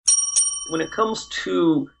When it comes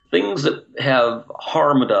to things that have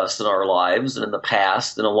harmed us in our lives and in the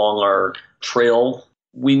past and along our trail,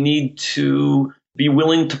 we need to be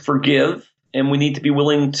willing to forgive, and we need to be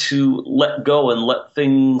willing to let go and let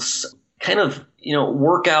things kind of,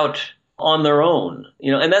 work out on their own.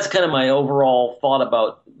 And that's kind of my overall thought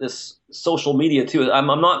about this social media too. I'm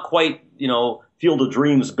not quite, field of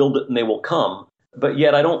dreams, build it and they will come, but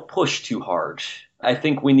yet I don't push too hard. I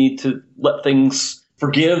think we need to let things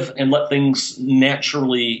forgive and let things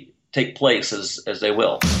naturally take place as they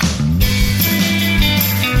will.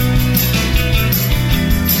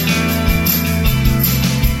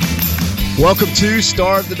 Welcome to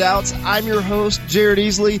Star of the Doubts. I'm your host, Jared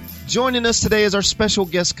Easley. Joining us today as our special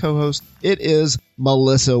guest co-host, it is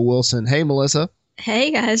Melissa Wilson. Hey, Melissa. Hey,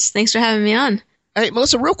 guys. Thanks for having me on. Hey,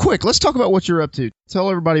 Melissa, real quick, let's talk about what you're up to. Tell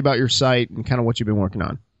everybody about your site and kind of what you've been working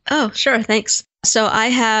on. Oh, sure. Thanks. So I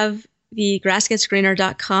have the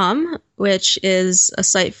grassgetsgreener.com, which is a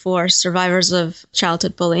site for survivors of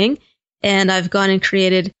childhood bullying. And I've gone and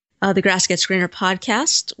created the Grass Gets Greener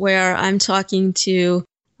podcast, where I'm talking to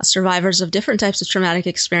survivors of different types of traumatic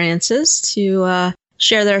experiences to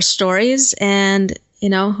share their stories and,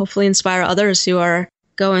 hopefully inspire others who are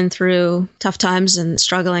going through tough times and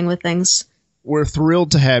struggling with things. We're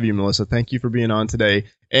thrilled to have you, Melissa. Thank you for being on today.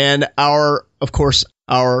 And our co-host,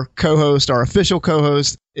 our official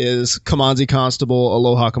co-host is Kamanzi Constable.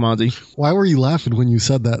 Aloha, Kamanzi. Why were you laughing when you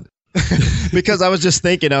said that? Because I was just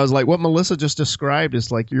thinking, I was like, what Melissa just described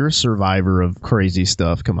is like you're a survivor of crazy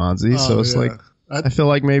stuff, Kamanzi. So it's like, I feel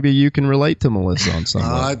like maybe you can relate to Melissa on some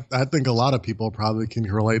level. I think a lot of people probably can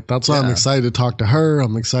relate. That's why I'm excited to talk to her.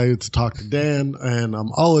 I'm excited to talk to Dan, and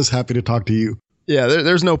I'm always happy to talk to you. Yeah,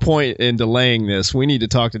 there's no point in delaying this. We need to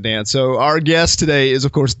talk to Dan. So our guest today is,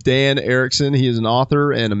 of course, Dan Erickson. He is an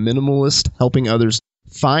author and a minimalist, helping others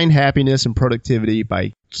find happiness and productivity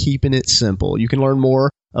by keeping it simple. You can learn more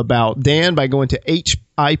about Dan by going to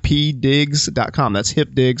hipdigs.com. That's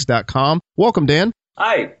hipdigs.com. Welcome, Dan.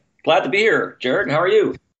 Hi. Glad to be here. Jared, how are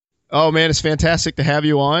you? Oh, man, it's fantastic to have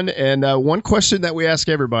you on. And one question that we ask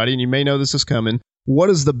everybody, and you may know this is coming,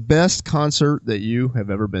 what is the best concert that you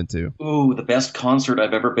have ever been to? Ooh, the best concert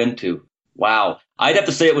I've ever been to. Wow. I'd have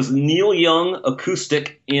to say it was Neil Young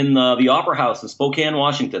acoustic in the Opera House in Spokane,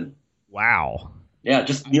 Washington. Wow. Yeah,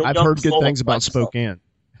 just Neil Young. I've heard good things about Spokane.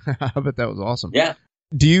 I bet that was awesome. Yeah.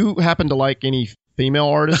 Do you happen to like any female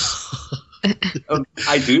artists?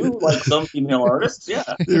 I do like some female artists. Yeah.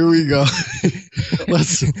 Here we go.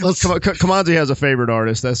 let's Kamanzi has a favorite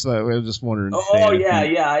artist. That's I was just wondering. Oh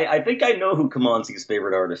yeah. I think I know who Kamanzi's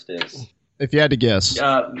favorite artist is. If you had to guess.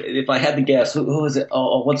 If I had to guess, who is it?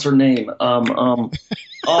 Oh, what's her name?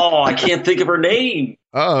 I can't think of her name.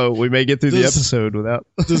 We may get through the episode without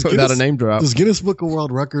a name drop. Does Guinness Book of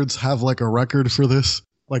World Records have like a record for this?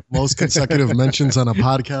 Like most consecutive mentions on a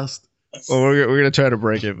podcast? Well, we're gonna try to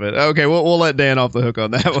break it, but okay, we'll let Dan off the hook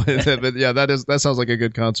on that one. But yeah, that sounds like a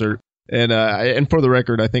good concert. And for the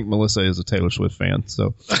record, I think Melissa is a Taylor Swift fan.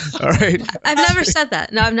 So, all right. I've never said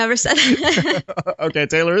that. No, I've never said that. Okay,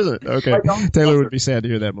 Taylor isn't. Okay, Taylor would be sad to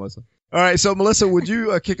hear that, Melissa. All right, so Melissa, would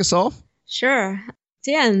you kick us off? Sure,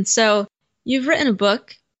 Dan. So you've written a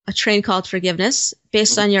book, A Train Called Forgiveness,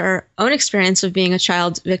 based on your own experience of being a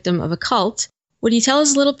child victim of a cult. Would you tell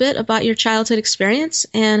us a little bit about your childhood experience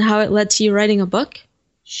and how it led to you writing a book?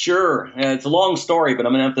 Sure. It's a long story, but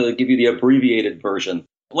I'm going to have to give you the abbreviated version.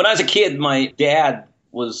 When I was a kid, my dad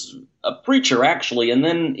was a preacher, actually, and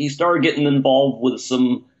then he started getting involved with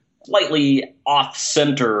some slightly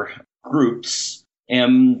off-center groups.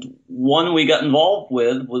 And one we got involved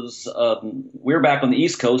with was, we were back on the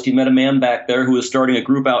East Coast. He met a man back there who was starting a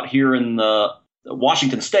group out here in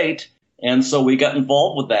Washington State. And so we got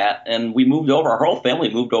involved with that, and we moved over. Our whole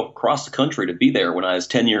family moved over across the country to be there when I was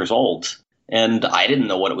 10 years old. And I didn't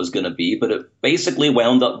know what it was going to be, but it basically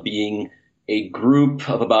wound up being a group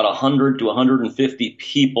of about 100 to 150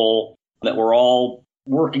 people that were all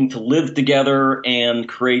working to live together and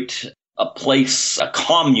create a place, a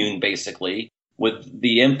commune, basically, with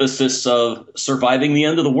the emphasis of surviving the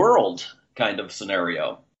end of the world kind of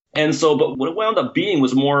scenario. And so, but what it wound up being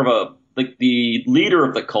was more of the leader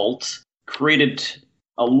of the cult created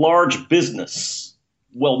a large business,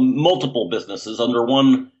 well, multiple businesses under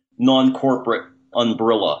one non-corporate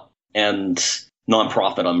umbrella and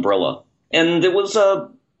nonprofit umbrella. And it was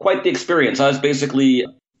quite the experience. I was basically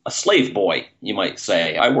a slave boy, you might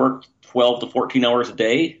say. I worked 12 to 14 hours a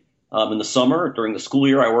day in the summer. During the school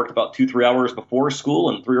year, I worked about 2-3 hours before school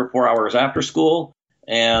and 3 or 4 hours after school.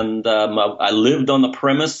 And I lived on the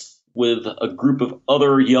premise with a group of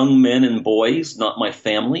other young men and boys, not my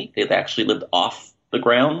family. They'd actually lived off the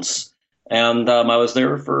grounds. And I was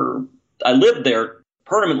there for I lived there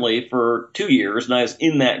permanently for 2 years, and I was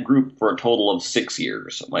in that group for a total of 6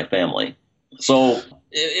 years, my family. So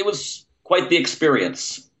it was quite the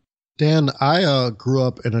experience. Dan, I grew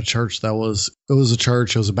up in a church it was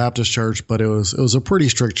a Baptist church, but it was a pretty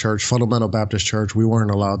strict church, fundamental Baptist church. We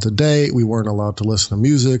weren't allowed to date. We weren't allowed to listen to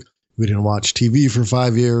music. We didn't watch TV for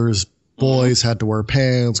 5 years. Boys had to wear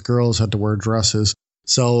pants. Girls had to wear dresses.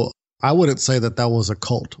 So I wouldn't say that was a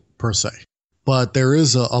cult per se, but there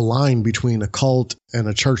is a line between a cult and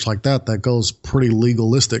a church like that goes pretty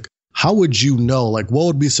legalistic. How would you know, like, what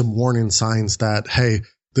would be some warning signs that, hey,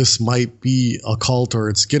 this might be a cult or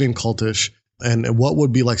it's getting cultish? And what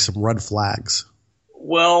would be like some red flags?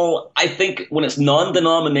 Well, I think when it's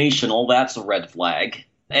non-denominational, that's a red flag.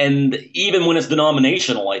 And even when it's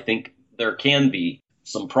denominational, I think there can be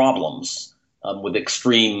some problems with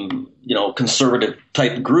extreme, conservative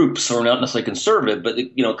type groups, or not necessarily conservative, but,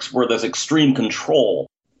 where there's extreme control.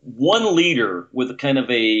 One leader with kind of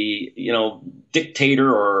a,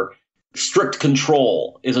 dictator or strict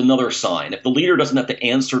control is another sign. If the leader doesn't have to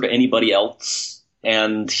answer to anybody else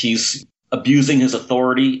and he's abusing his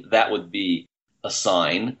authority, that would be a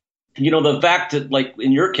sign. The fact that, like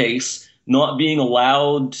in your case, not being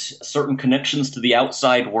allowed certain connections to the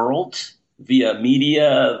outside world via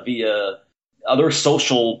media, via other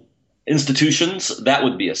social institutions, that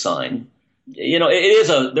would be a sign.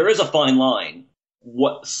 There is a fine line,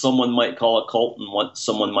 what someone might call a cult and what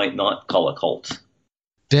someone might not call a cult.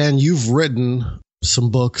 Dan, you've written some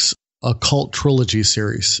books, a cult trilogy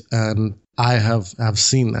series, and I have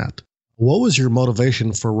seen that. What was your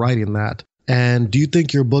motivation for writing that? And do you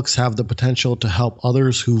think your books have the potential to help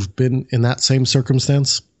others who've been in that same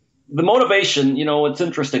circumstance? The motivation, it's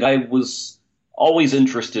interesting. I was always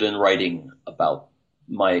interested in writing about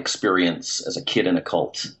my experience as a kid in a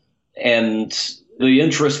cult. And the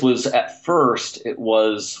interest was, at first, it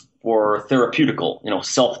was for therapeutical,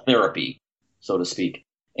 self-therapy, so to speak.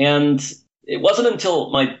 And it wasn't until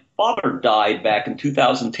my father died back in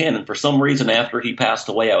 2010, and for some reason after he passed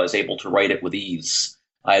away, I was able to write it with ease.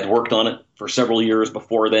 I had worked on it for several years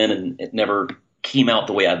before then, and it never came out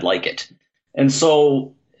the way I'd like it. And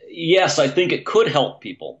so, yes, I think it could help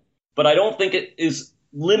people, but I don't think it is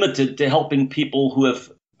limited to helping people who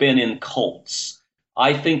have been in cults.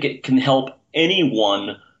 I think it can help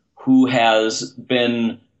anyone who has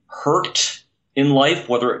been hurt in life,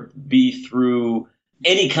 whether it be through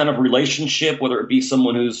any kind of relationship, whether it be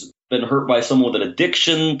someone who's been hurt by someone with an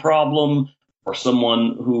addiction problem or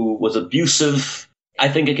someone who was abusive. I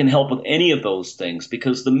think it can help with any of those things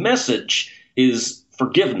because the message is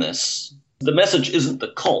forgiveness. The message isn't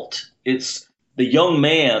the cult. It's the young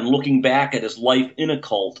man looking back at his life in a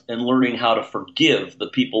cult and learning how to forgive the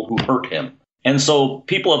people who hurt him. And so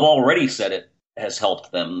people have already said it has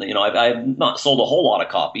helped them. I've not sold a whole lot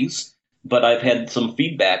of copies, but I've had some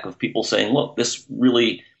feedback of people saying, look, this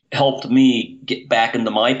really helped me get back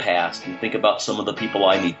into my past and think about some of the people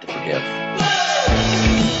I need to forgive.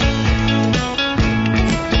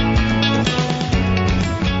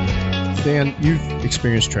 Dan, you've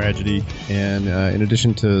experienced tragedy, and in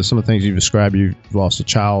addition to some of the things you've described, you've lost a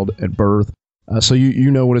child at birth. So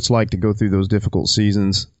you know what it's like to go through those difficult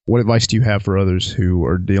seasons. What advice do you have for others who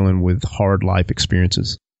are dealing with hard life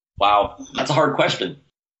experiences? Wow, that's a hard question.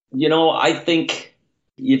 I think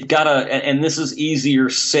you've got to, and this is easier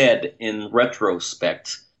said in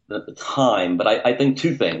retrospect than at the time, but I think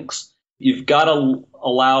two things. You've got to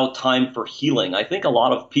allow time for healing. I think a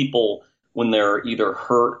lot of people, when they're either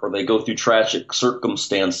hurt or they go through tragic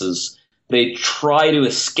circumstances, they try to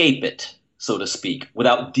escape it, so to speak,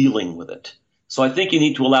 without dealing with it. So I think you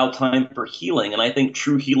need to allow time for healing, and I think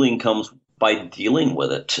true healing comes by dealing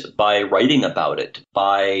with it, by writing about it,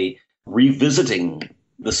 by revisiting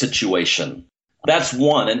the situation. That's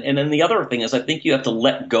one. And then the other thing is I think you have to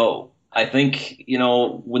let go. I think,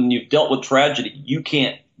 when you've dealt with tragedy, you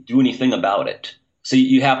can't do anything about it. So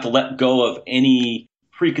you have to let go of any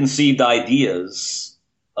preconceived ideas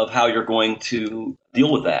of how you're going to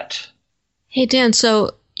deal with that. Hey, Dan,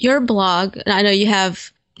 so your blog, and I know you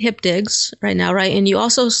have Hip Digs right now, right? And you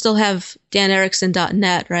also still have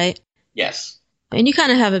danerickson.net, right? Yes. And you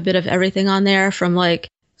kind of have a bit of everything on there, from like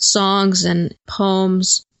songs and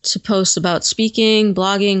poems to posts about speaking,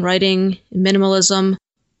 blogging, writing, and minimalism.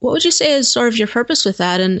 What would you say is sort of your purpose with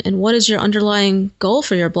that, and what is your underlying goal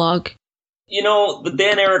for your blog? The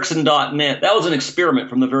danerickson.net, that was an experiment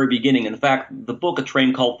from the very beginning. In fact, the book, A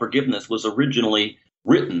Train Called Forgiveness, was originally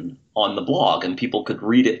written on the blog, and people could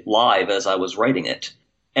read it live as I was writing it.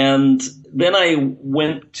 And then I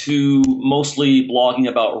went to mostly blogging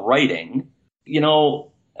about writing.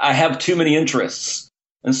 I have too many interests.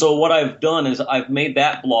 And so what I've done is I've made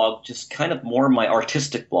that blog just kind of more my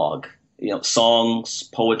artistic blog, songs,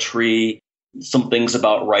 poetry, some things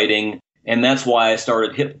about writing. And that's why I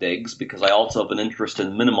started Hip Digs, because I also have an interest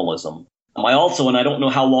in minimalism. I also, and I don't know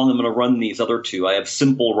how long I'm going to run these other two, I have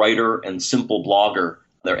Simple Writer and Simple Blogger.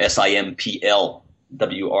 They're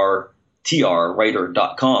SIMPLWRTR,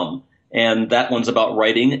 writer.com. And that one's about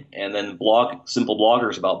writing, and then Simple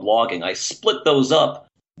Blogger is about blogging. I split those up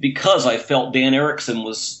because I felt Dan Erickson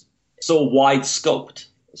was so wide-scoped.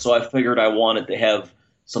 So I figured I wanted to have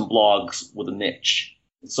some blogs with a niche.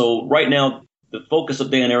 So right now, the focus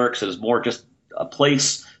of Dan Erickson is more just a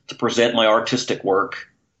place to present my artistic work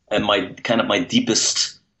and my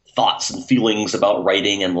deepest thoughts and feelings about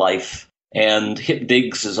writing and life. And Hip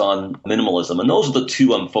Digs is on minimalism. And those are the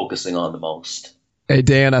two I'm focusing on the most. Hey,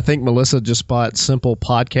 Dan, I think Melissa just bought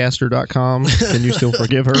simplepodcaster.com. Can you still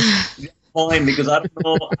forgive her? Fine, because I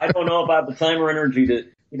don't know if I have the time or energy to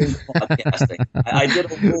get into podcasting. I did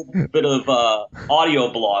a little bit of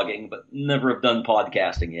audio blogging, but never have done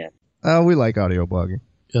podcasting yet. We like audio blogging.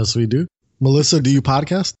 Yes, we do. Melissa, do you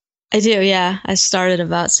podcast? I do, yeah. I started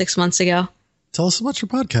about 6 months ago. Tell us about your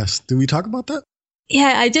podcast. Did we talk about that?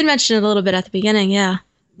 Yeah, I did mention it a little bit at the beginning, yeah.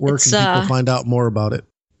 Where can people find out more about it?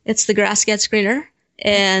 It's The Grass Gets Greener,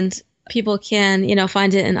 and people can,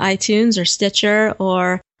 find it in iTunes or Stitcher,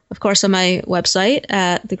 or, of course, on my website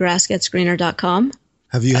at thegrassgetsgreener.com.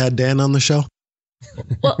 Have you had Dan on the show?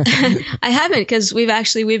 Well, I haven't, because we've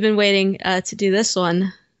been waiting to do this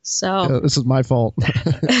one. So this is my fault.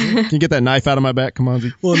 Can you get that knife out of my back,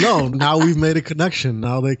 Kamanzi? Well, no. Now we've made a connection.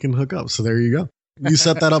 Now they can hook up. So there you go. You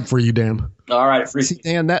set that up for you, Dan. All right. See,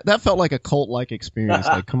 Dan, that felt like a cult-like experience.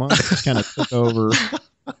 Like, come on, just kind of took over.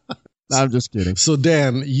 I'm just kidding. So,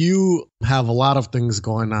 Dan, you have a lot of things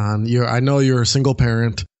going on. I know you're a single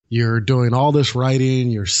parent. You're doing all this writing.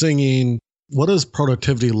 You're singing. What does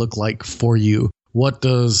productivity look like for you?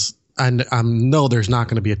 And I know there's not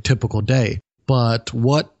going to be a typical day, but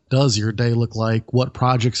what does your day look like? What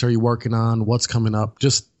projects are you working on? What's coming up?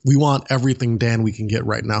 We want everything, Dan, we can get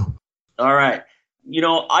right now. All right.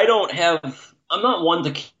 I'm not one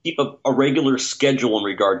to keep a regular schedule in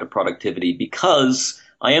regard to productivity because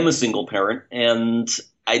I am a single parent and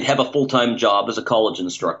I'd have a full-time job as a college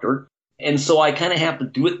instructor. And so I kind of have to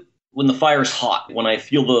do it when the fire's hot, when I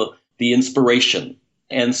feel the inspiration.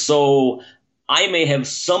 And so I may have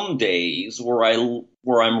some days where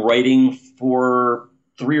I'm writing for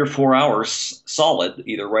 3 or 4 hours solid,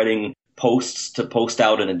 either writing posts to post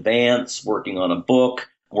out in advance, working on a book,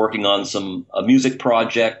 working on a music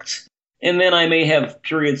project. And then I may have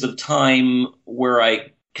periods of time where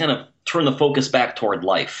I kind of turn the focus back toward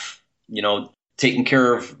life, taking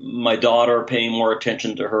care of my daughter, paying more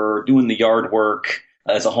attention to her, doing the yard work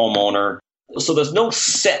as a homeowner. So there's no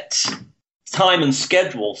set time and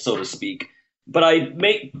schedule, so to speak, but I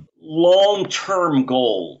make long-term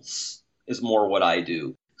goals is more what I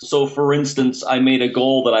do. So for instance, I made a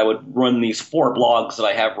goal that I would run these 4 blogs that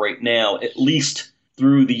I have right now, at least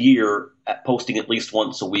through the year, at posting at least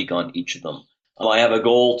once a week on each of them. I have a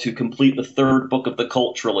goal to complete the 3rd book of the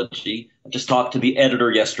Cult Trilogy. I just talked to the editor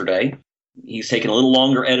yesterday. He's taken a little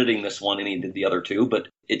longer editing this one than he did the other 2, but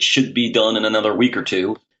it should be done in another week or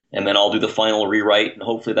 2. And then I'll do the final rewrite, and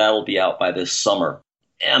hopefully that'll be out by this summer.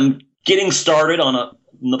 I'm getting started on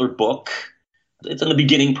another book. It's in the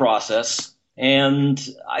beginning process. And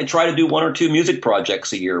I try to do 1 or 2 music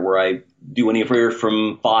projects a year where I do anywhere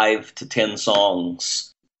from 5 to 10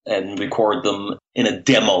 songs and record them in a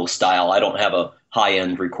demo style. I don't have a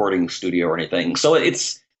high-end recording studio or anything. So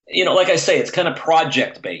it's, like I say, it's kind of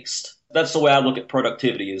project-based. That's the way I look at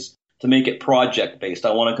productivity, is to make it project-based.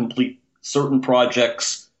 I want to complete certain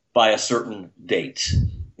projects by a certain date.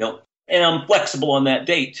 And I'm flexible on that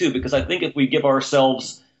date, too, because I think if we give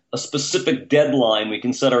ourselves a specific deadline, we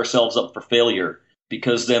can set ourselves up for failure,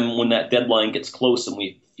 because then when that deadline gets close and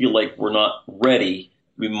we feel like we're not ready,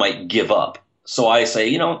 we might give up. So I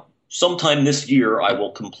say, sometime this year I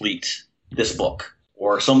will complete this book,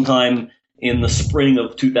 or sometime in the spring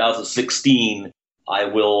of 2016 I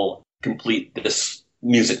will complete this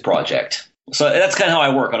music project. So that's kind of how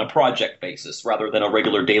I work, on a project basis rather than a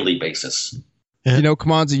regular daily basis.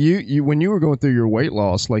 Kamanzi, you when you were going through your weight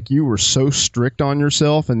loss, like, you were so strict on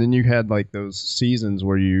yourself, and then you had like those seasons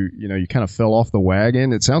where you kind of fell off the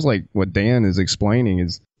wagon. It sounds like what Dan is explaining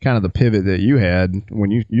is kind of the pivot that you had when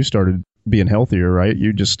you started being healthier, right?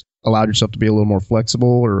 You just allowed yourself to be a little more flexible,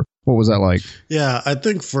 or what was that like? Yeah, I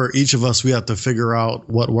think for each of us, we have to figure out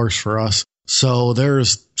what works for us. So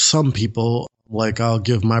there's some people, Like I'll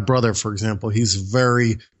give my brother, for example, he's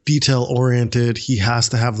very detail oriented. He has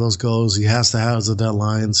to have those goals. He has to have the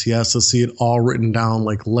deadlines. He has to see it all written down,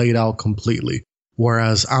 like laid out completely.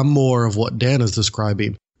 Whereas I'm more of what Dan is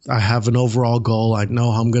describing. I have an overall goal. I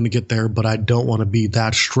know how I'm going to get there, but I don't want to be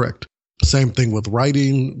that strict. Same thing with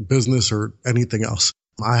writing, business, or anything else.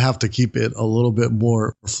 I have to keep it a little bit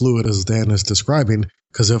more fluid as Dan is describing,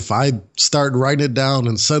 because if I start writing it down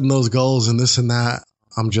and setting those goals and this and that,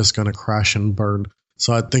 I'm just going to crash and burn.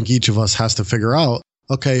 So I think each of us has to figure out,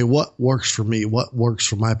 okay, what works for me? What works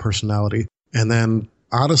for my personality? And then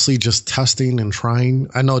honestly, just testing and trying.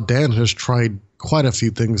 I know Dan has tried quite a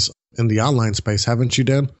few things in the online space, haven't you,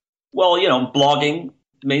 Dan? Well, blogging,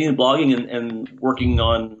 mainly blogging and working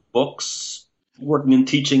on books, working and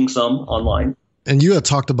teaching some online. And you had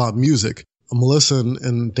talked about music. Melissa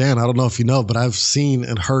and Dan, I don't know if you know, but I've seen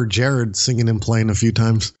and heard Jared singing and playing a few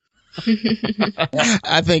times.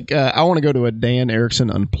 I think I want to go to a Dan Erickson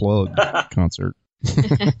Unplugged concert.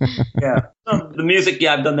 Yeah. The music,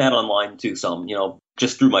 I've done that online too, some,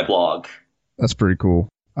 just through my blog. That's pretty cool.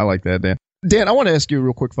 I like that, Dan. Dan, I want to ask you a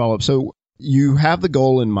real quick follow-up. So you have the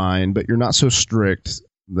goal in mind, but you're not so strict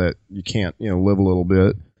that you can't, live a little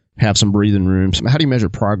bit, have some breathing room. How do you measure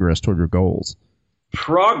progress toward your goals?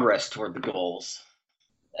 Progress toward the goals.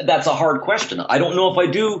 That's a hard question. I don't know if I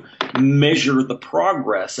do measure the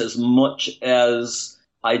progress as much as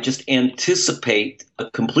I just anticipate a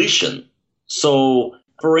completion. So,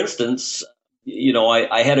 for instance,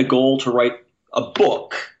 I had a goal to write a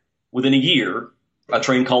book within a year, A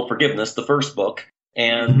Train Called Forgiveness, the first book,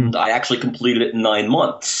 and I actually completed it in 9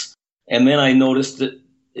 months. And then I noticed that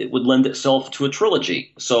it would lend itself to a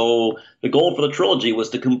trilogy. So the goal for the trilogy was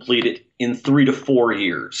to complete it in 3 to 4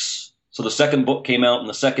 years. So the second book came out in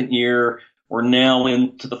the second year. We're now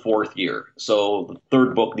into the fourth year. So the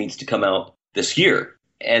third book needs to come out this year.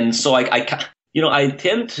 And so I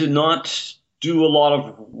tend to not do a lot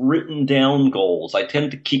of written down goals. I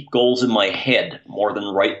tend to keep goals in my head more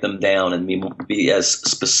than write them down and be as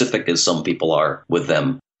specific as some people are with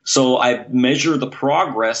them. So I measure the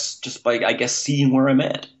progress just by, I guess, seeing where I'm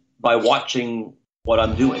at, by watching what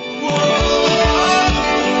I'm doing.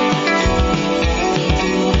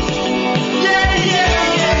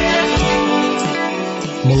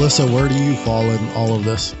 Melissa, where do you fall in all of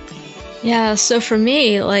this? Yeah, so for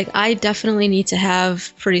me, I definitely need to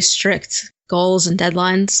have pretty strict goals and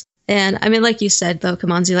deadlines. And I mean, like you said, though,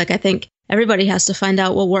 Kamanzi, I think everybody has to find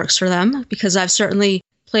out what works for them, because I've certainly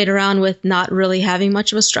played around with not really having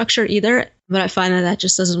much of a structure either, but I find that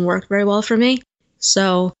just doesn't work very well for me.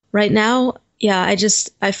 So right now,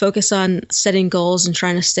 I focus on setting goals and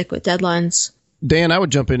trying to stick with deadlines. Dan, I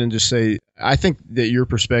would jump in and just say, I think that your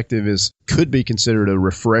perspective could be considered a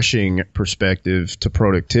refreshing perspective to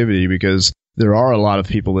productivity, because there are a lot of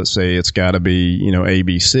people that say it's got to be,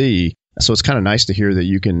 ABC. So it's kind of nice to hear that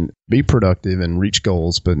you can be productive and reach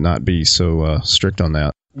goals, but not be so strict on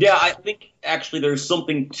that. Yeah, I think actually there's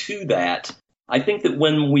something to that. I think that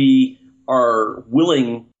when we are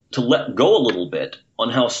willing to let go a little bit on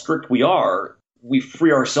how strict we are, we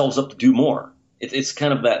free ourselves up to do more. It's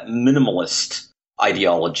kind of that minimalist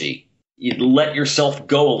ideology. You let yourself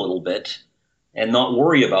go a little bit and not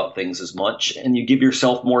worry about things as much, and you give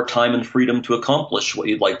yourself more time and freedom to accomplish what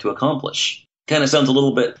you'd like to accomplish. Kind of sounds a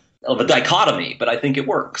little bit of a dichotomy, but I think it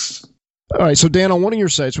works. All right, so Dan, on one of your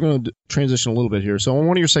sites, we're going to transition a little bit here. So on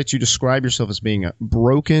one of your sites, you describe yourself as being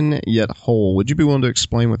broken yet whole. Would you be willing to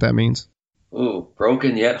explain what that means? Ooh,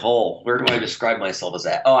 broken yet whole. Where do I describe myself as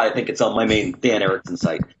at? Oh, I think it's on my main Dan Erickson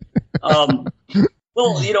site.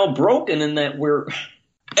 Well, broken in that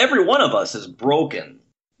every one of us is broken,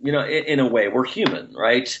 in a way. We're human,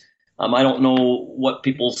 right? I don't know what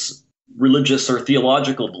people's religious or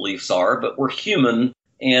theological beliefs are, but we're human,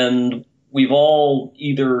 and we've all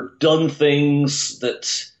either done things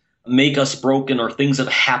that make us broken or things have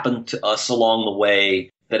happened to us along the way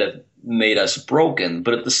that have made us broken.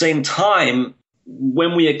 But at the same time,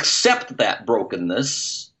 when we accept that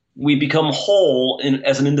brokenness, we become whole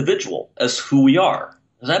as an individual, as who we are.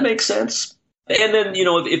 Does that make sense? And then,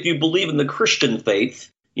 if you believe in the Christian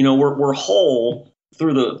faith, we're whole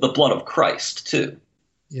through the blood of Christ, too.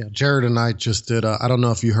 Yeah, Jared and I just did, I don't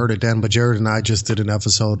know if you heard it, Dan, but Jared and I just did an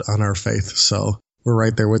episode on our faith. So we're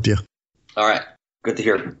right there with you. All right. Good to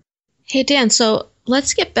hear. Hey, Dan, so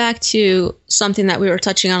let's get back to something that we were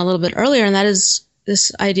touching on a little bit earlier, and that is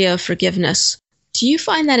this idea of forgiveness. Do you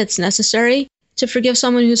find that it's necessary to forgive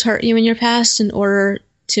someone who's hurt you in your past in order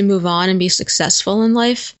to move on and be successful in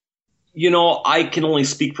life? I can only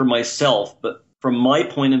speak for myself, but from my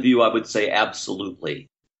point of view, I would say absolutely.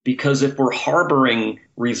 Because if we're harboring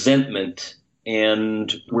resentment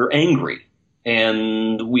and we're angry,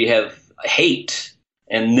 and we have hate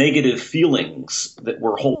and negative feelings that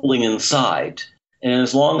we're holding inside. And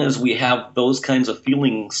as long as we have those kinds of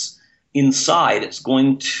feelings inside, it's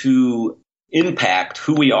going to impact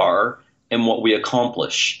who we are and what we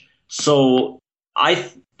accomplish. So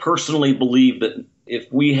I personally believe that if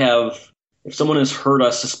someone has hurt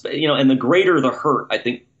us, and the greater the hurt, I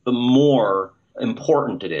think the more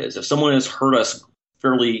important it is. If someone has hurt us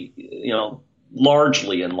fairly,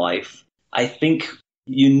 largely in life, I think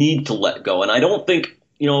you need to let go. And I don't think,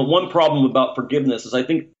 one problem about forgiveness is I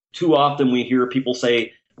think too often we hear people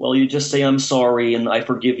say, well, you just say, I'm sorry and I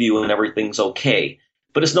forgive you and everything's okay.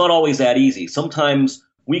 But it's not always that easy. Sometimes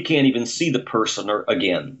we can't even see the person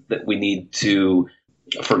again that we need to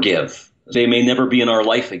forgive. They may never be in our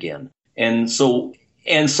life again. And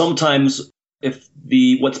sometimes if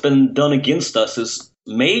what's been done against us is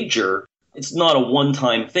major, it's not a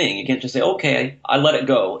one-time thing. You can't just say, okay, I let it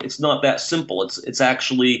go. It's not that simple. It's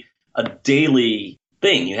actually a daily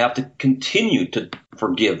thing. You have to continue to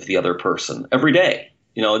forgive the other person every day.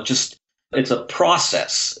 It's a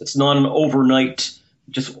process. It's not an overnight,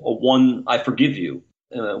 just I forgive you,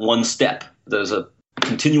 one step. There's a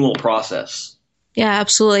continual process. Yeah,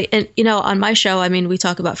 absolutely. And, on my show, we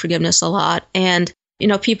talk about forgiveness a lot. And,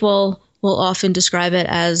 people will often describe it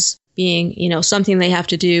as being, something they have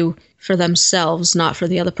to do for themselves, not for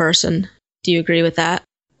the other person. Do you agree with that?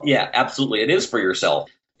 Yeah, absolutely. It is for yourself.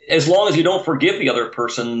 As long as you don't forgive the other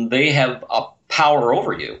person, they have a power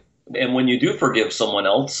over you. And when you do forgive someone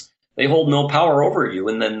else, they hold no power over you.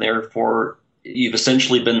 And then therefore, you've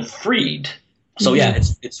essentially been freed. So yeah,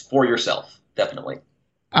 it's for yourself, definitely.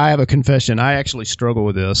 I have a confession. I actually struggle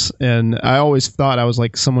with this. And I always thought I was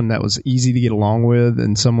like someone that was easy to get along with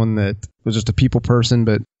and someone that was just a people person.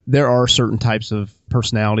 But there are certain types of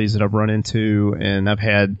personalities that I've run into and I've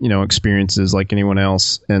had, experiences like anyone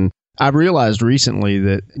else. And I've realized recently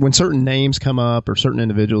that when certain names come up or certain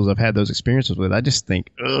individuals I've had those experiences with, I just think,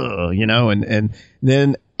 ugh, and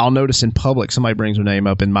then I'll notice in public somebody brings their name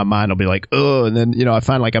up and my mind will be like, ugh. And then, I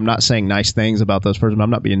find like I'm not saying nice things about those person. I'm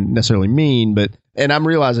not being necessarily mean, and I'm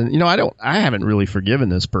realizing, I haven't really forgiven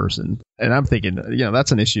this person. And I'm thinking,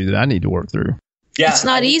 that's an issue that I need to work through. Yeah. It's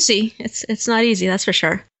not easy. It's not easy. That's for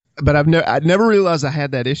sure. But I never realized I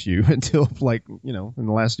had that issue until in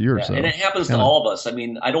the last year or so. And it happens to all of us.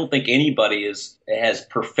 I don't think anybody has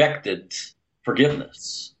perfected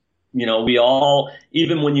forgiveness. We all,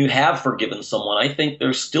 even when you have forgiven someone, I think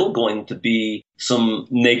there's still going to be some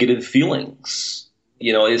negative feelings.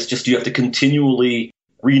 It's just you have to continually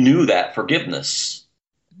renew that forgiveness.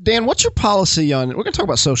 Dan, what's your policy on, we're going to talk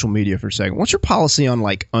about social media for a second. What's your policy on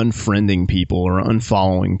unfriending people or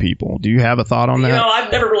unfollowing people? Do you have a thought on that?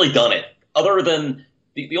 I've never really done it other than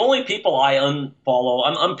the only people I unfollow.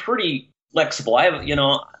 I'm pretty flexible.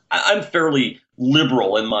 I'm fairly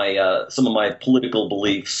liberal in my some of my political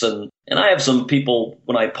beliefs, and I have some people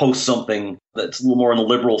when I post something that's a little more on the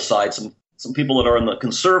liberal side, some people that are on the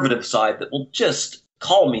conservative side that will just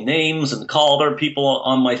call me names and call other people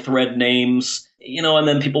on my thread names, and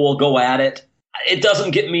then people will go at it. It doesn't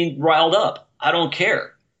get me riled up. I don't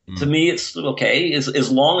care. To me, it's okay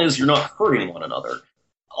as long as you're not hurting one another.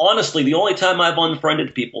 Honestly, the only time I've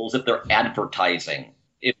unfriended people is if they're advertising.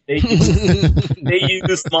 If they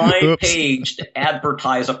use my page to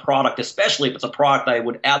advertise a product, especially if it's a product I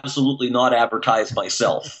would absolutely not advertise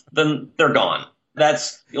myself, then they're gone.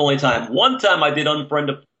 That's the only time. One time I did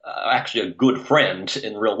unfriend actually a good friend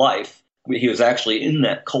in real life. He was actually in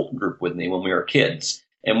that cult group with me when we were kids,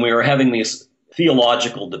 and we were having these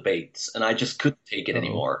theological debates, and I just couldn't take it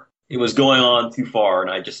anymore. It was going on too far,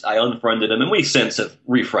 and I unfriended him, and we since have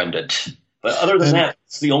refriended. But other than that,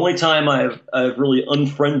 it's the only time I've really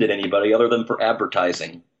unfriended anybody other than for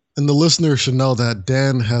advertising. And the listener should know that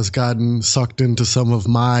Dan has gotten sucked into some of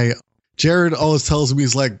my. Jared always tells me,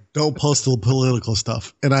 he's like, don't post the political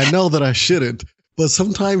stuff. And I know that I shouldn't, but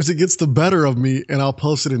sometimes it gets the better of me and I'll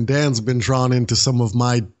post it, and Dan's been drawn into some of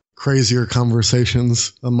my crazier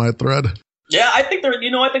conversations on my thread. Yeah, I think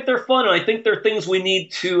they're fun, and I think they're things we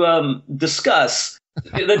need to discuss.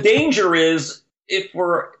 The danger is if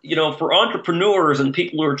for entrepreneurs and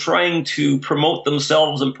people who are trying to promote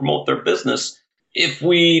themselves and promote their business, if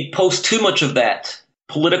we post too much of that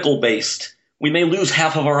political based, we may lose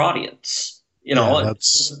half of our audience.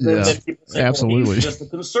 Absolutely. Well, he's just a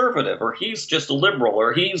conservative, or he's just a liberal,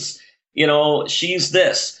 or he's, she's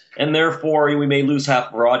this, and therefore we may lose half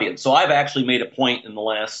of our audience. So I've actually made a point in the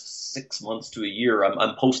last 6 months to a year.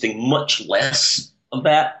 I'm posting much less of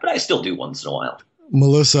that, but I still do once in a while.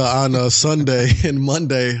 Melissa, on a Sunday and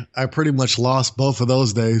Monday, I pretty much lost both of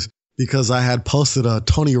those days because I had posted a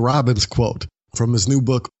Tony Robbins quote from his new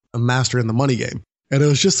book, a master in the money game. And it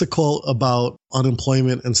was just a quote about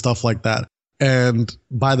unemployment and stuff like that. And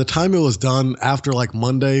by the time it was done, after like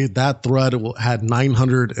Monday, that thread had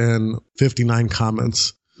 959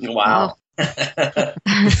 comments. Wow.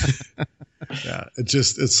 Yeah, it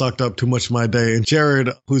sucked up too much of my day. And Jared,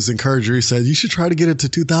 who's the encourager, he said, you should try to get it to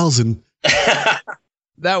 2,000.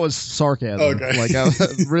 That was sarcasm. Okay. Like,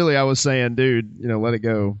 I was saying, dude, let it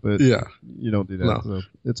go. But yeah, you don't do that. No. So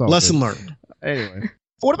it's all lesson good. learned. Anyway,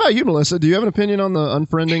 what about you, Melissa? Do you have an opinion on the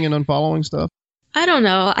unfriending and unfollowing stuff? I don't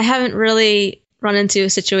know. I haven't really run into a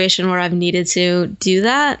situation where I've needed to do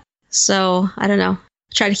that. So I don't know.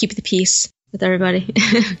 I try to keep the peace with everybody.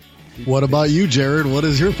 What about you, Jared? What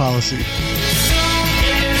is your policy?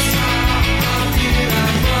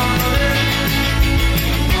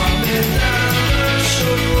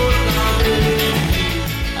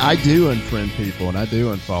 I do unfriend people and I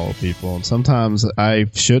do unfollow people, and sometimes I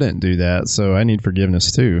shouldn't do that, so I need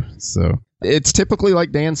forgiveness too. So it's typically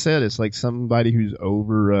like Dan said, it's like somebody who's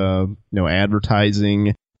over,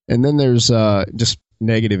 advertising, and then there's just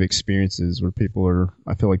negative experiences where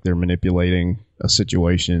I feel like they're manipulating a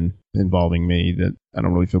situation involving me that I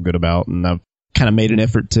don't really feel good about, and I've kind of made an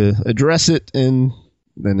effort to address it, and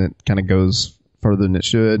then it kind of goes further than it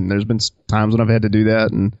should, and there's been times when I've had to do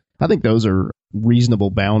that, and I think those are reasonable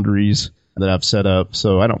boundaries that I've set up,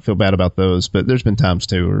 so I don't feel bad about those. But there's been times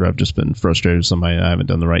too where I've just been frustrated with somebody and I haven't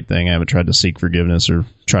done the right thing. I haven't tried to seek forgiveness or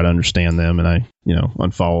try to understand them, and I,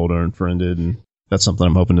 unfollowed or unfriended, and that's something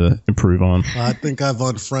I'm hoping to improve on. I think I've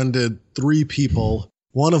unfriended 3 people.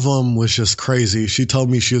 One of them was just crazy. She told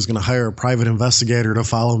me she was going to hire a private investigator to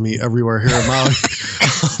follow me everywhere here in Maui.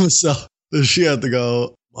 So she had to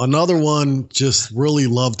go. Another one just really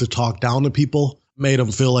loved to talk down to people. Made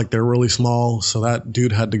them feel like they're really small, so that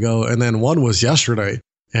dude had to go. And then one was yesterday,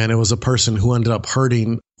 and it was a person who ended up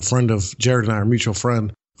hurting a friend of Jared and I, our mutual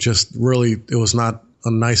friend. Just really, it was not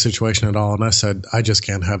a nice situation at all. And I said, I just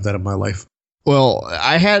can't have that in my life. Well,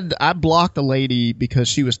 I blocked a lady because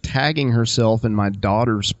she was tagging herself in my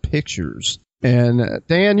daughter's pictures. And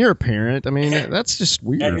Dan, you're a parent. I mean, that's just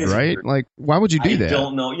weird, right? Weird. Like, why would you do that? I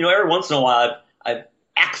don't know. Every once in a while, I've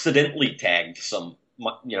accidentally tagged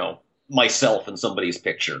myself in somebody's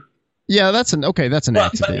picture. Yeah, that's an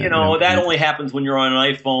accident. But that only happens when you're on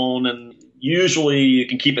an iPhone, and usually you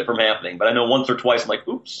can keep it from happening. But I know once or twice I'm like,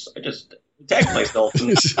 oops, I just tagged myself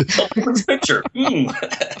in someone's picture.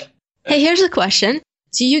 Hey, here's a question.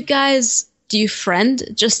 Do you friend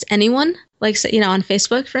just anyone? Like, on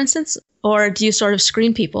Facebook, for instance? Or do you sort of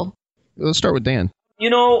screen people? Let's start with Dan.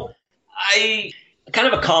 I kind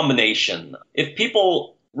of a combination. If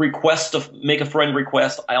people request to make a friend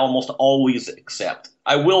request, I almost always accept.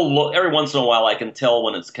 I will look every once in a while. I can tell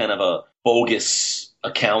when it's kind of a bogus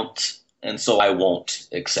account, and so I won't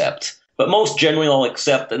accept. But most generally, I'll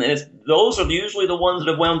accept, and those are usually the ones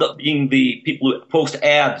that have wound up being the people who post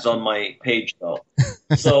ads on my page, though.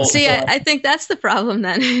 So, I think that's the problem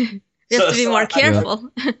then. You have to be more careful.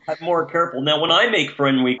 I'm more careful now. When I make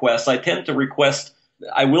friend requests, I tend to request.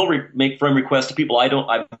 I will make friend requests to people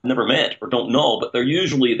I've never met or don't know, but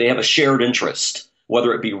they have a shared interest,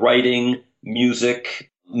 whether it be writing,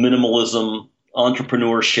 music, minimalism,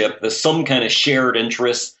 entrepreneurship. There's some kind of shared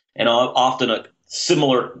interest, and often a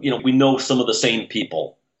similar, we know some of the same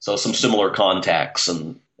people, so some similar contacts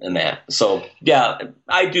and that. So yeah,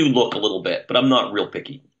 I do look a little bit, but I'm not real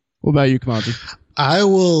picky. What about you, Kamanzi? I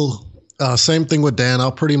will. Same thing with Dan.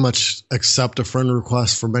 I'll pretty much accept a friend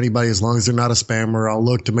request from anybody as long as they're not a spammer. I'll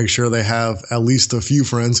look to make sure they have at least a few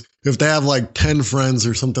friends. If they have like 10 friends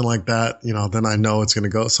or something like that, then I know it's going to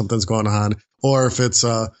go, something's going on. Or if it's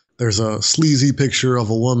there's a sleazy picture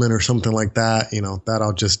of a woman or something like that, that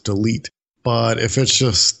I'll just delete. But if it's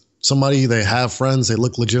just somebody, they have friends, they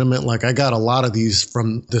look legitimate. Like I got a lot of these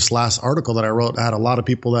from this last article that I wrote. I had a lot of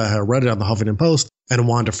people that had read it on the Huffington Post and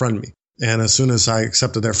wanted to friend me. And as soon as I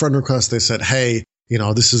accepted their friend request, they said, hey,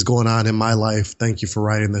 this is going on in my life. Thank you for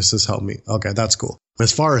writing this. This helped me. Okay, that's cool.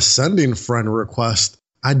 As far as sending friend requests,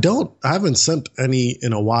 I haven't sent any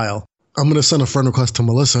in a while. I'm going to send a friend request to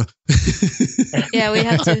Melissa. Yeah, we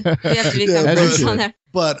have to be careful on there.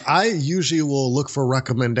 But I usually will look for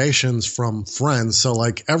recommendations from friends. So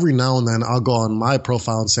like every now and then I'll go on my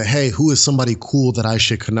profile and say, hey, who is somebody cool that I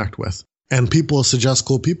should connect with? And people suggest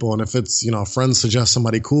cool people. And if it's, friends suggest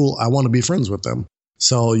somebody cool, I want to be friends with them.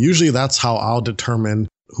 So usually that's how I'll determine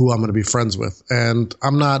who I'm going to be friends with. And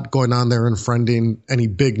I'm not going on there and friending any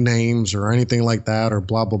big names or anything like that or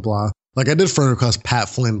blah, blah, blah. Like I did friend request Pat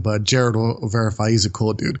Flynn, but Jared will verify he's a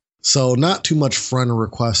cool dude. So not too much friend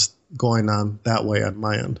request going on that way on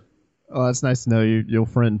my end. Oh, that's nice to know. You'll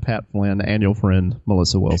friend Pat Flynn and you'll friend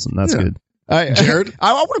Melissa Wilson. That's good. Jared?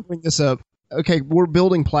 I want to bring this up. Okay, we're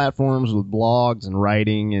building platforms with blogs and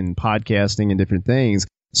writing and podcasting and different things.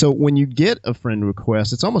 So when you get a friend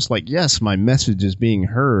request, it's almost like, yes, my message is being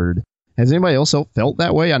heard. Has anybody else felt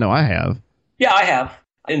that way? I know I have. Yeah, I have.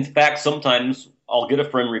 In fact, sometimes I'll get a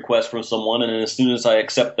friend request from someone, and as soon as I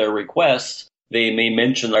accept their request, they may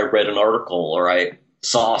mention I read an article or I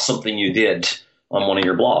saw something you did on one of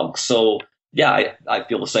your blogs. So, yeah, I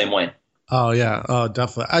feel the same way. Oh, yeah,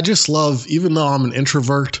 definitely. I just love, even though I'm an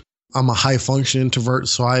introvert, I'm a high-function introvert,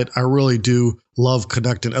 so I really do love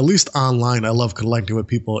connecting, at least online. I love connecting with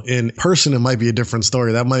people. In person, it might be a different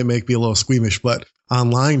story. That might make me a little squeamish, but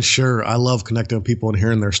online, sure, I love connecting with people and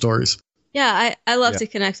hearing their stories. Yeah, I love to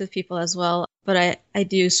connect with people as well, but I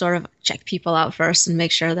do sort of check people out first and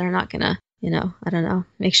make sure they're not going to, I don't know,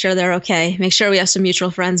 make sure they're okay. Make sure we have some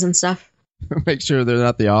mutual friends and stuff. Make sure they're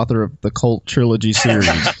not the author of the Cult Trilogy series.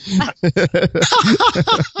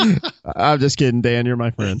 I'm just kidding, Dan. You're my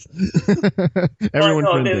friend. Everyone,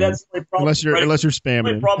 unless you're spamming. The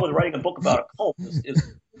only problem with writing a book about a cult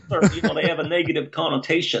is they have a negative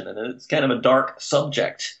connotation, and it's kind of a dark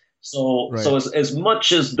subject. So as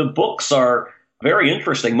much as the books are very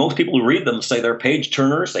interesting, most people who read them say they're page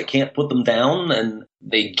turners. They can't put them down, and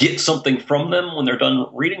they get something from them when they're done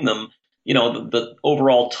reading them. The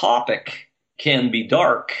overall topic can be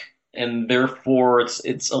dark, and therefore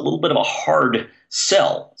it's a little bit of a hard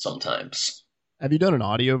sell sometimes. Have you done an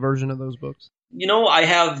audio version of those books? I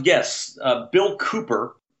have, yes. Bill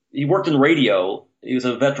Cooper, he worked in radio. He was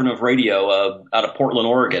a veteran of radio out of Portland,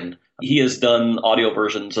 Oregon. He has done audio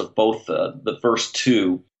versions of both the first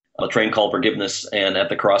two, A Train Called Forgiveness and At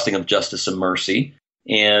the Crossing of Justice and Mercy.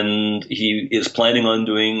 And he is planning on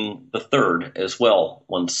doing the third as well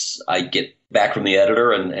once I get back from the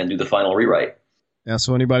editor and do the final rewrite. Yeah,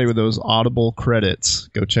 so anybody with those Audible credits,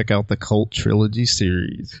 go check out the Cult Trilogy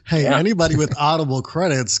series. Hey, anybody with Audible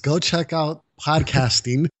credits, go check out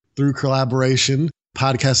Podcasting Through Collaboration,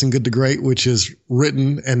 Podcasting Good to Great, which is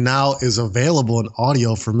written and now is available in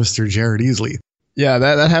audio for Mr. Jared Easley. Yeah,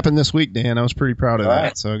 that happened this week, Dan. I was pretty proud of that.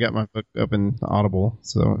 Right. So I got my book up in Audible.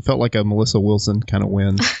 So it felt like a Melissa Wilson kind of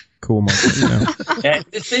win. Cool moment, And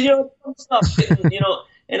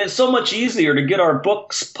and it's so much easier to get our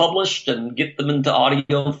books published and get them into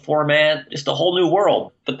audio format. Just a whole new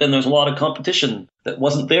world. But then there's a lot of competition that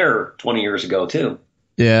wasn't there 20 years ago, too.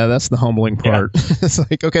 Yeah, that's the humbling part. Yeah. It's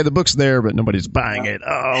like, okay, the book's there, but nobody's buying it.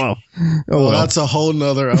 Oh, well. That's a whole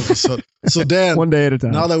nother episode. So, Dan, one day at a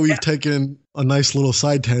time. Now that we've taken a nice little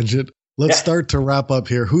side tangent, let's start to wrap up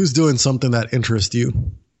here. Who's doing something that interests you?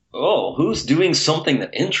 Oh, who's doing something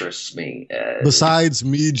that interests me? Besides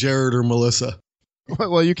me, Jared, or Melissa?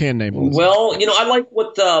 Well, you can name Melissa. Well, I like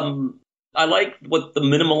what the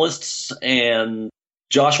minimalists and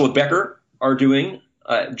Joshua Becker are doing.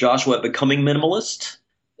 Joshua at Becoming Minimalist.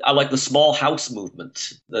 I like the small house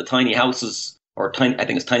movement, the tiny houses, I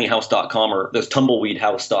think it's tinyhouse.com, or there's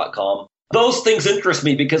tumbleweedhouse.com. Those things interest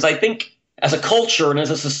me because I think as a culture and as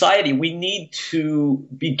a society, we need to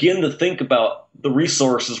begin to think about the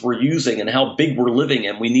resources we're using and how big we're living,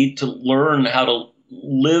 and we need to learn how to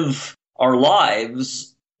live our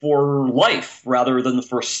lives for life rather than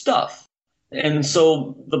for stuff. And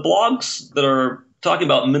so the blogs that are talking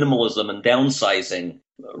about minimalism and downsizing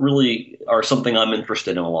really are something I'm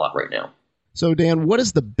interested in a lot right now. So, Dan, what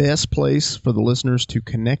is the best place for the listeners to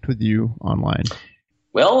connect with you online?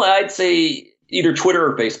 Well, I'd say either Twitter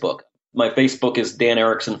or Facebook. My Facebook is Dan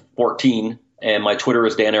Erickson 14, and my Twitter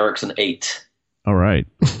is Dan Erickson 8. All right.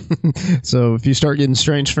 So if you start getting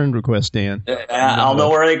strange friend requests, Dan, I'll know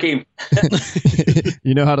where they came.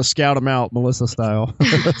 You know how to scout them out, Melissa style.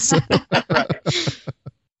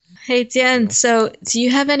 Hey, Dan, so do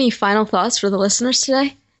you have any final thoughts for the listeners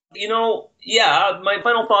today? My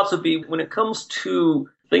final thoughts would be when it comes to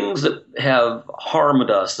things that have harmed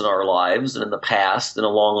us in our lives and in the past and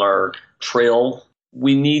along our trail,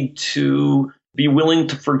 we need to be willing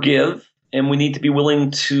to forgive, and we need to be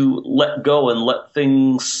willing to let go and let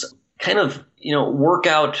things kind of, work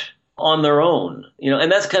out on their own.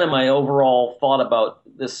 And that's kind of my overall thought about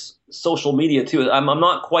this social media too. I'm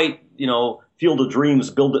not quite, Field of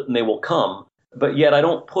Dreams, build it and they will come. But yet I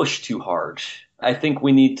don't push too hard. I think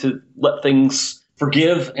we need to let things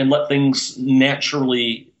forgive and let things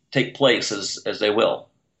naturally take place as they will.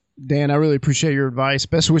 Dan, I really appreciate your advice.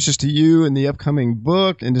 Best wishes to you and the upcoming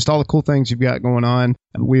book and just all the cool things you've got going on.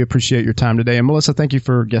 We appreciate your time today. And Melissa, thank you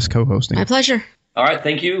for guest co-hosting. My pleasure. All right.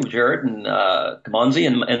 Thank you, Jared and Kamanzi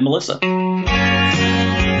and Melissa.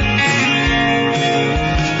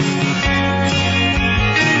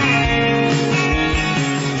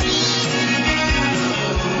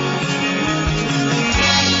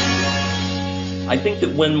 I think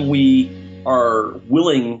that when we are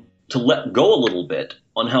willing to let go a little bit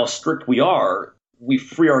on how strict we are, we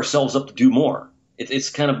free ourselves up to do more. It's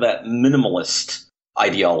kind of that minimalist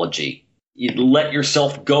ideology. You let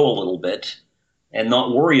yourself go a little bit and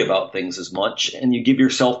not worry about things as much, and you give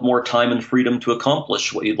yourself more time and freedom to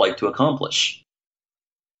accomplish what you'd like to accomplish.